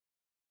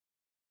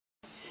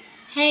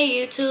Hey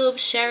YouTube,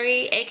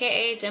 Sherry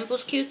aka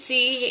Dimples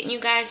Cutesy, hitting you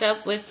guys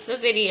up with the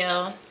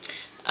video.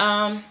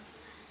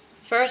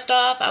 First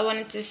off, I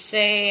wanted to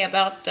say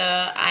about the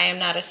I am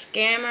not a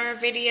scammer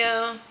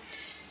video.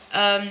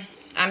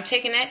 I'm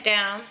taking that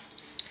down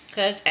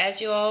because as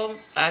you all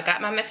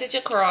got my message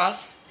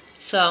across,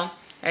 so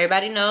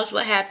everybody knows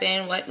what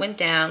happened, what went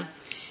down,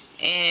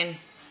 and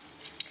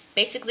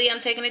basically I'm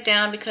taking it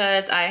down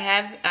because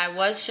I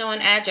was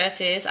showing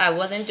addresses. I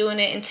wasn't doing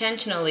it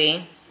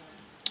intentionally.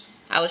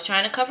 I was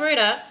trying to cover it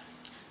up,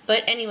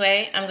 but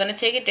anyway, I'm going to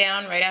take it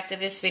down right after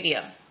this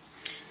video.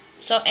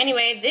 So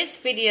anyway, this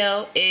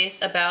video is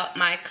about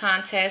my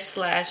contest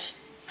slash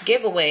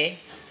giveaway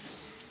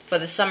for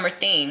the summer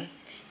theme.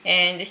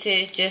 And this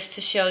is just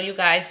to show you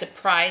guys the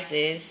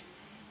prizes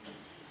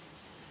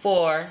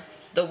for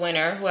the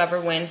winner, whoever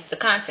wins the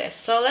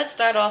contest. So let's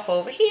start off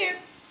over here.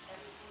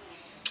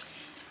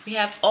 We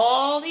have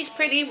all these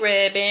pretty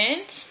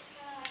ribbons.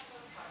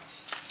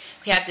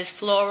 We have this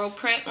floral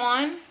print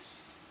one.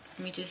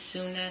 Let me just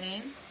zoom that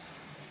in.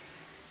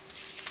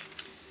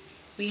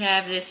 We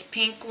have this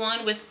pink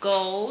one with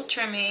gold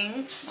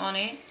trimming on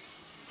it.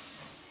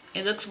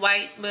 It looks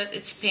white, but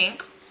it's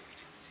pink.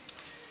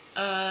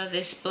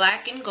 This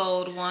black and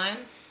gold one,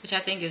 which I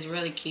think is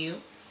really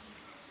cute.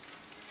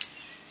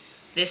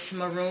 This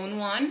maroon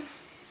one.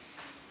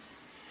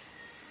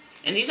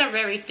 And these are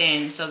very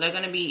thin, so they're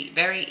going to be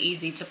very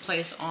easy to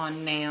place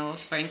on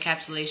nails for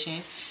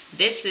encapsulation.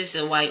 This is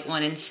a white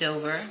one in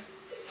silver.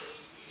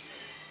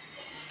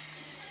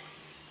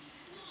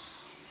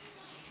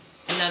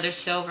 Another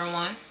silver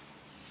one,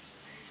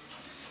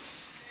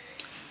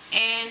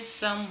 and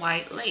some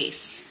white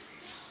lace.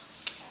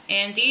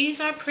 And these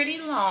are pretty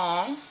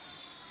long,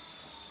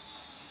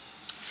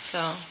 so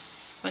I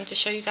want to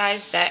show you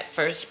guys that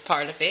first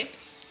part of it.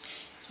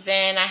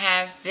 Then I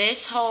have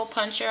this hole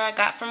puncher I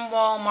got from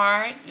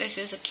Walmart. This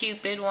is a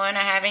Cupid one.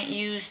 I haven't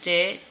used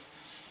it,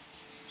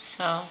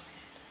 so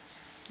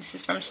this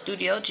is from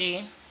Studio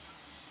G.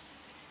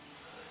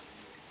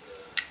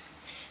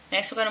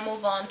 Next, we're going to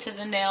move on to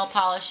the nail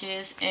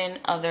polishes and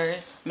other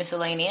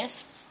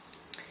miscellaneous.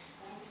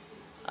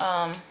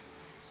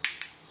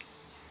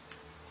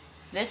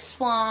 This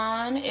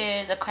one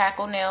is a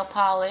crackle nail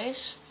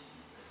polish.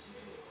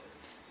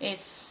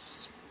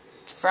 It's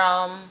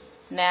from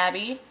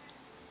Nabby.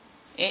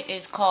 It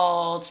is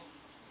called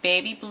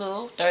Baby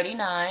Blue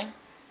 39.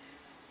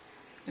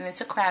 And it's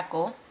a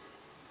crackle.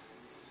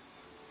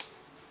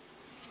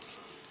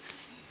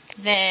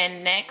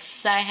 Then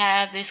next I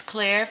have this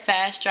clear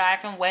fast dry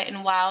from Wet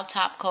n Wild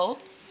top coat.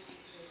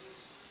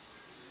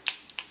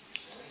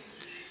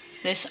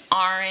 This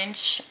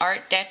orange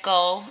Art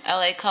Deco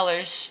LA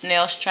Colors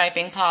nail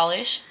striping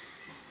polish.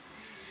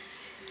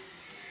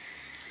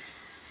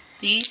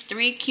 These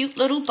three cute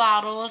little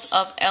bottles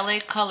of LA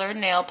Color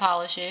nail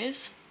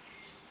polishes.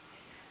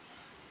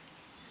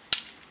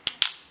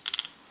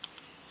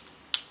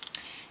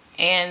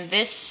 And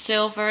this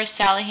silver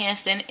Sally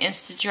Hansen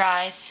Insta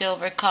Dry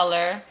silver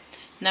color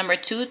number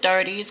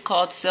 230. It's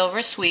called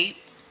Silver Sweet.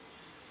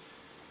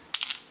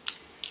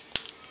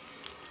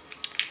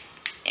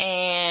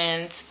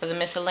 And for the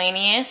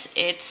miscellaneous,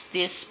 it's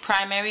this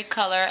primary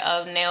color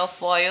of nail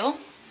foil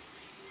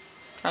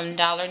from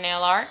Dollar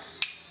Nail Art.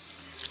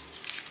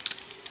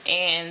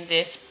 And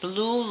this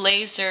blue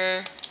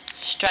laser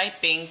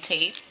striping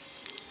tape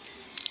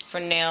for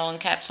nail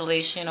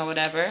encapsulation or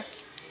whatever.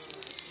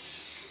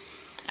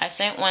 I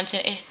sent one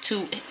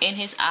to In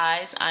His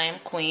Eyes, I Am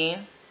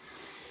Queen.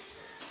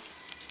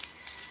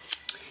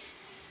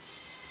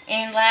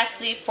 And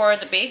lastly, for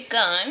the big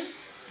gun,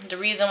 the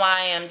reason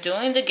why I am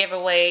doing the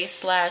giveaway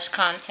slash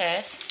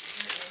contest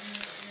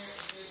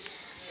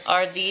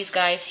are these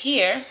guys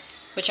here,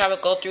 which I will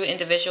go through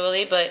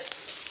individually, but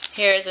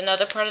here's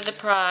another part of the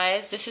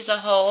prize. This is a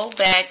whole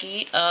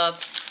baggie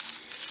of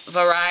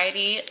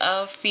variety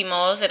of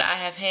fimos that I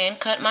have hand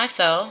cut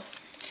myself.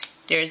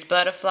 There's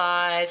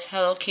butterflies,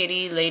 Hello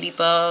Kitty,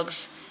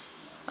 ladybugs,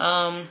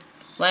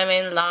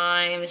 lemon,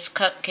 limes,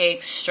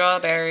 cupcakes,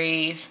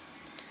 strawberries,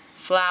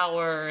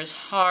 flowers,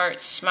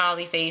 hearts,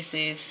 smiley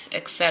faces,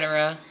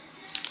 etc.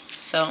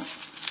 So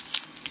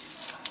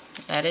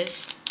that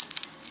is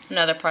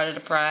another part of the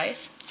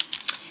prize.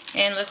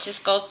 And let's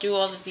just go through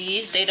all of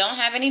these. They don't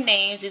have any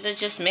names. These are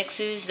just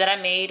mixes that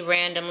I made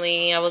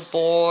randomly. I was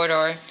bored,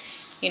 or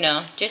you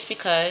know, just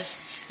because.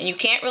 And you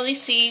can't really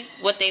see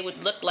what they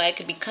would look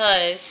like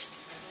because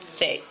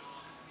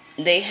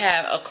they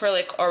have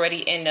acrylic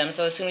already in them.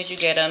 So as soon as you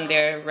get them,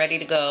 they're ready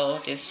to go.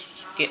 Just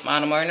get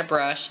monomer and a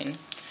brush and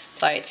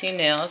apply it to your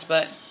nails.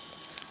 But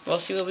we'll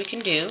see what we can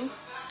do.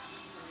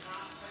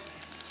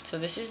 So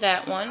this is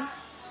that one.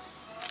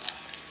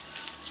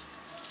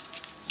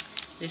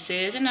 This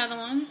is another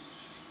one.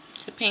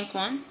 It's a pink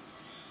one.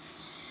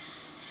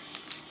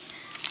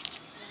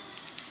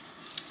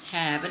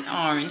 Have an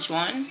orange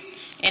one.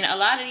 And a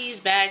lot of these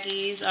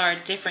baggies are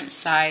different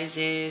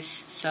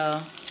sizes.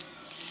 So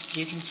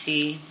you can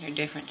see they're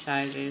different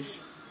sizes.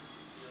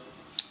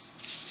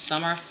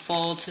 Some are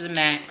full to the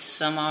max,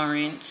 some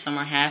aren't, some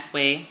are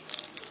halfway.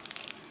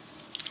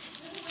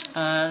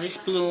 This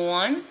blue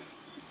one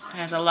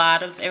has a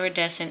lot of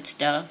iridescent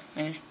stuff,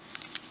 and it's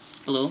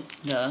blue,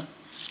 duh.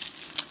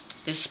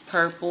 This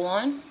purple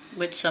one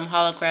with some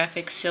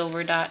holographic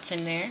silver dots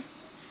in there.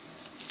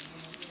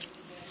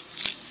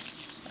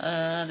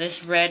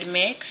 This red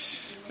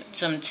mix with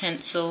some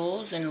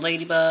tinsels and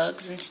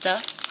ladybugs and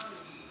stuff.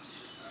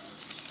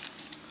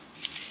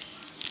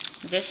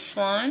 This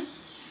one.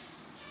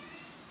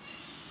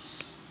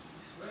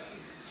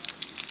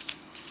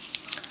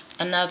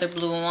 Another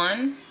blue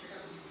one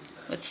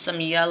with some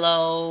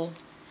yellow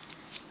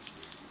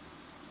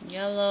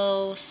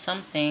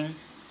something.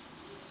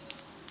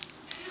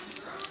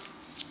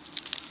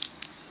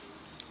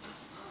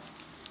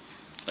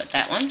 But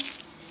that one.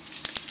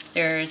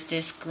 There's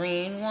this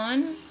green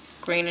one,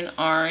 green and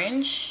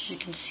orange. You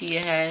can see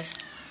it has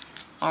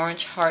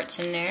orange hearts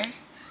in there.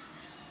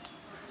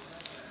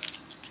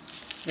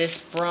 This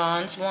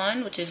bronze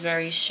one, which is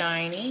very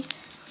shiny.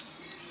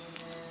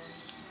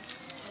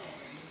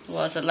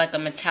 Well, it's like a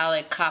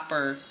metallic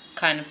copper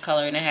kind of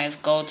color, and it has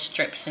gold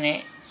strips in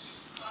it.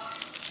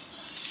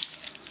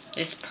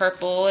 This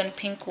purple and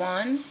pink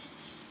one.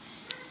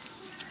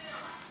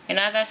 And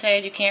as I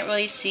said, you can't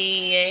really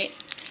see it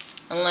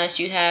unless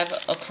you have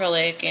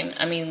acrylic and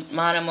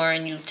monomer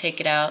and you take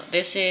it out.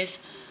 This is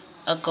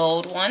a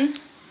gold one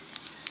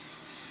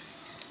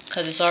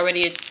because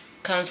it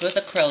comes with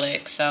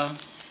acrylic. So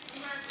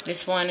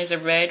this one is a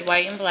red,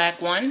 white, and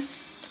black one.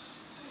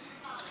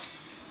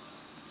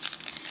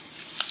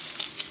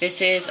 This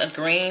is a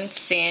green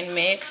sand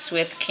mix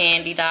with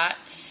candy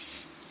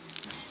dots.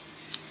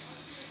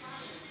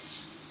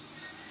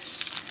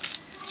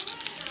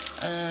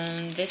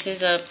 This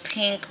is a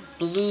pink,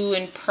 blue,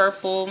 and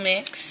purple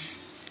mix.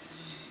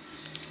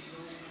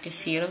 You can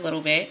see it a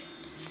little bit.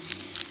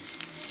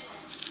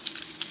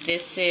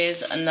 This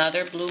is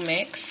another blue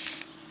mix.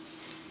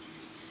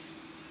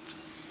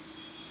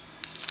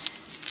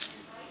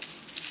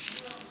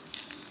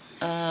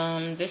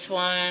 This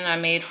one I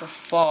made for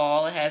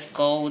fall. It has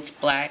golds,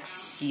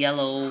 blacks,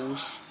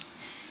 yellows.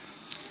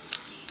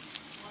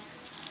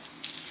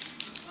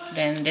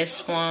 Then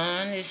this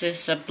one is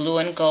just a blue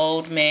and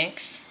gold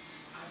mix.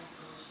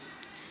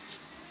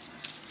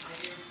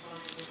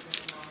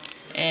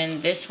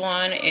 And this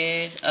one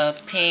is a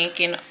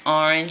pink and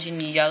orange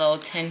and yellow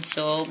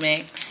tinsel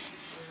mix.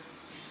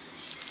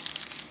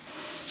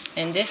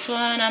 And this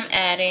one I'm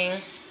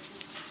adding.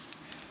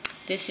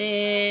 This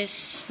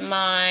is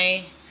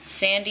my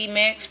sandy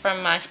mix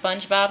from my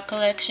SpongeBob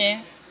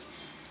collection.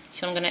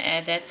 So I'm going to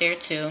add that there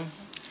too.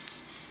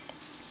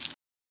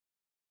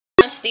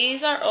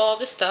 These are all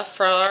the stuff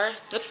for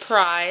the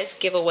prize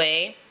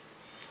giveaway.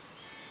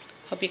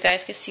 Hope you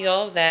guys can see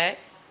all of that.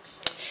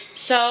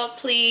 So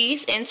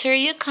please enter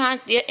your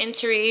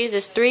entries.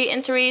 It's 3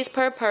 entries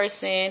per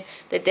person.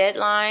 The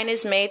deadline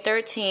is May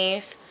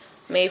 13th.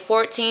 May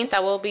 14th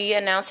I will be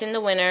announcing the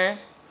winner.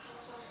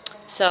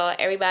 So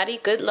everybody,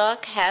 good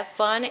luck, have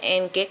fun,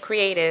 and get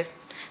creative.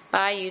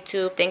 Bye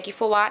YouTube. Thank you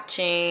for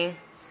watching.